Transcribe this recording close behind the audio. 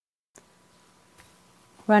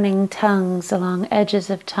Running tongues along edges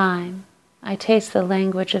of time, I taste the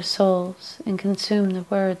language of souls and consume the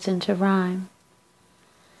words into rhyme.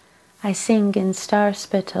 I sing in star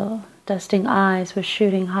spittle, dusting eyes with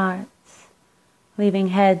shooting hearts, leaving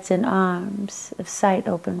heads and arms of sight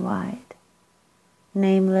open wide.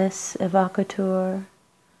 Nameless evocateur,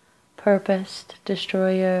 purposed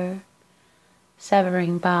destroyer,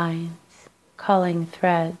 severing binds, culling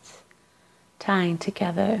threads, tying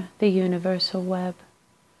together the universal web.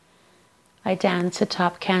 I dance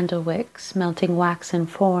atop candle wicks, melting wax and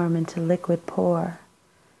form into liquid pour,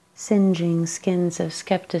 singeing skins of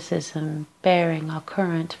skepticism, bearing all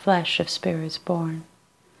current flesh of spirits born.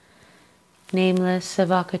 Nameless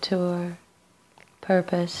evocateur,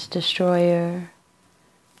 purpose destroyer,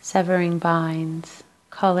 severing binds,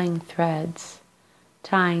 culling threads,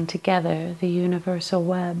 tying together the universal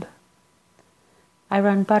web. I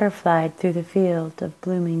run butterflied through the field of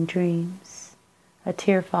blooming dreams, a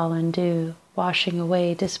tear-fallen dew washing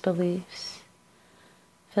away disbeliefs,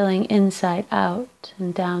 filling inside out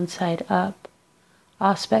and downside up,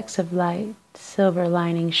 aspects of light, silver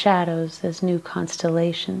lining shadows as new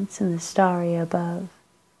constellations in the starry above.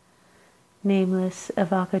 Nameless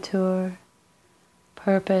evocateur,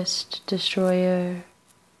 purposed destroyer,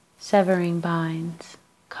 severing binds,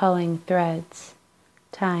 culling threads,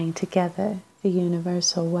 tying together the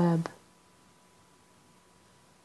universal web.